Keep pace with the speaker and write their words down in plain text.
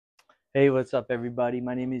Hey, what's up, everybody?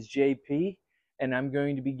 My name is JP, and I'm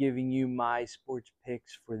going to be giving you my sports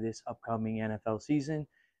picks for this upcoming NFL season.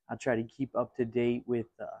 I'll try to keep up to date with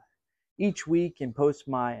each week and post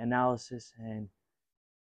my analysis and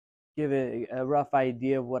give a rough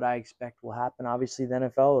idea of what I expect will happen. Obviously, the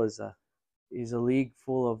NFL is a league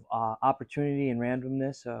full of opportunity and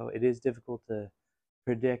randomness, so it is difficult to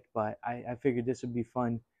predict. But I figured this would be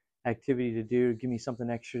fun activity to do, give me something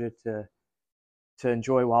extra to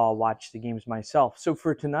enjoy while I watch the games myself. So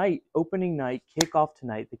for tonight, opening night, kickoff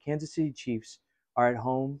tonight, the Kansas City Chiefs are at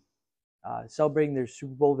home celebrating their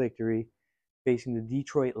Super Bowl victory, facing the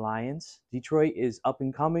Detroit Lions. Detroit is up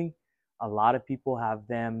and coming. A lot of people have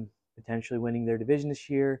them potentially winning their division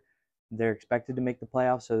this year. They're expected to make the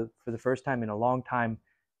playoffs. So for the first time in a long time,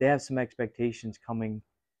 they have some expectations coming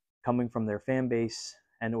from their fan base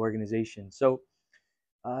and organization. So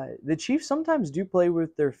the Chiefs sometimes do play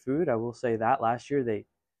with their food. I will say that last year they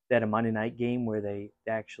had a Monday night game where they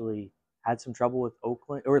actually had some trouble with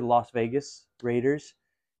Oakland or the Las Vegas Raiders,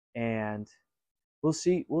 and we'll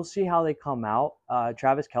see how they come out.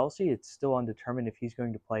 Travis Kelsey, it's still undetermined if he's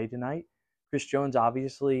going to play tonight. Chris Jones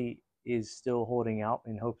obviously is still holding out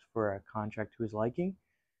in hopes for a contract to his liking.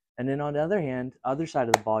 And then on the other hand, other side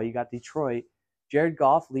of the ball, you got Detroit. Jared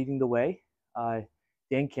Goff leading the way. Uh,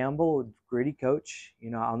 Dan Campbell, gritty coach.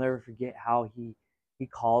 I'll never forget how he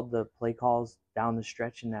called the play calls down the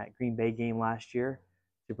stretch in that Green Bay game last year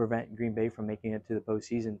to prevent Green Bay from making it to the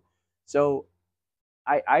postseason. So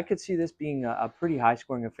I could see this being a pretty high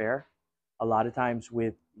scoring affair. A lot of times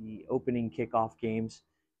with the opening kickoff games,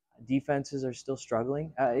 defenses are still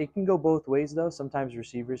struggling. It can go both ways though. Sometimes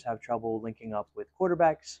receivers have trouble linking up with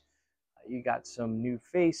quarterbacks. You got some new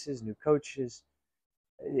faces, new coaches.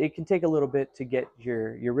 It can take a little bit to get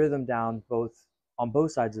your rhythm down both on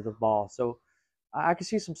both sides of the ball. So I could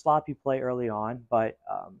see some sloppy play early on, but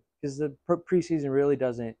because the preseason really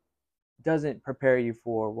doesn't prepare you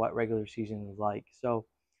for what regular season is like. So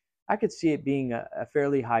I could see it being a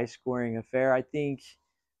fairly high scoring affair. I think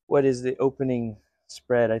what is the opening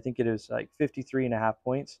spread? I think it is like 53 and a half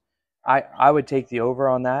points. I would take the over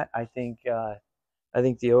on that. I think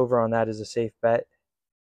the over on that is a safe bet.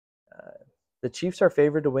 Uh, the Chiefs are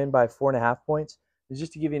favored to win by 4.5 points.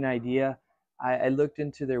 Just to give you an idea, I looked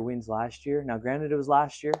into their wins last year. Now, granted, it was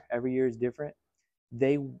last year. Every year is different.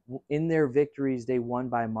 They in their victories they won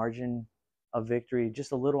by a margin of victory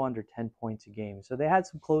just a little under 10 points a game. So they had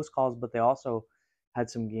some close calls, but they also had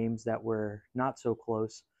some games that were not so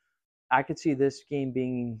close. I could see this game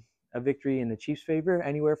being a victory in the Chiefs' favor,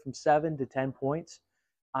 anywhere from 7 to 10 points.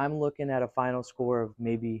 I'm looking at a final score of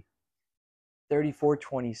maybe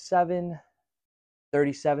 34-27,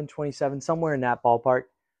 37-27, somewhere in that ballpark.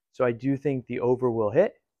 So I do think the over will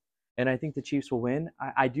hit, and I think the Chiefs will win.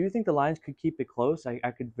 I do think the Lions could keep it close.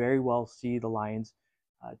 I could very well see the Lions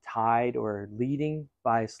tied or leading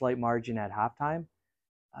by a slight margin at halftime.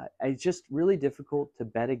 It's just really difficult to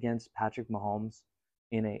bet against Patrick Mahomes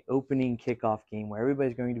in a opening kickoff game where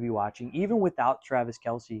everybody's going to be watching, even without Travis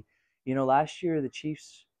Kelsey. Last year the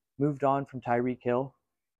Chiefs moved on from Tyreek Hill,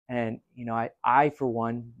 and I for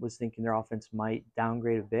one was thinking their offense might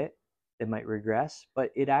downgrade a bit, they might regress,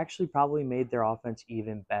 but it actually probably made their offense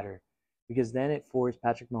even better because then it forced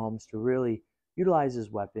Patrick Mahomes to really utilize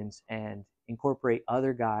his weapons and incorporate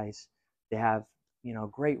other guys. They have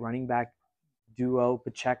great running back duo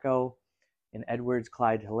Pacheco and Edwards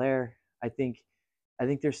Clyde Hilaire. I think I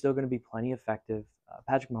think they're still going to be plenty effective.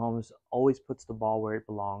 Patrick Mahomes always puts the ball where it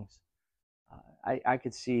belongs. I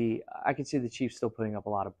could see the Chiefs still putting up a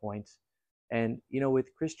lot of points, and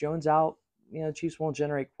with Chris Jones out, the Chiefs won't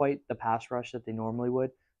generate quite the pass rush that they normally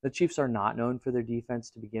would. The Chiefs are not known for their defense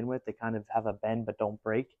to begin with. They kind of have a bend but don't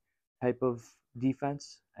break type of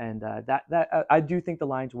defense, and I do think the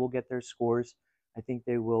Lions will get their scores. I think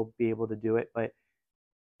they will be able to do it, but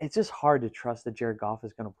it's just hard to trust that Jared Goff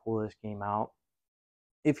is going to pull this game out.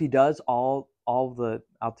 If he does, I'll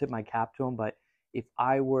tip my cap to him. But if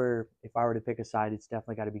I were to pick a side, it's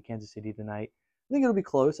definitely got to be Kansas City tonight. I think it'll be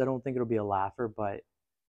close. I don't think it'll be a laugher, but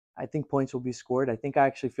I think points will be scored. I think I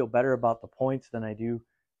actually feel better about the points than I do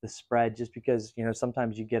the spread, just because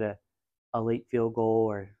sometimes you get a late field goal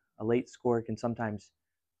or a late score can sometimes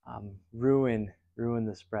ruin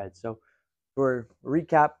the spread. So for a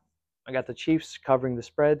recap, I got the Chiefs covering the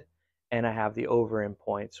spread, and I have the over in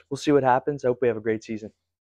points. We'll see what happens. I hope we have a great season.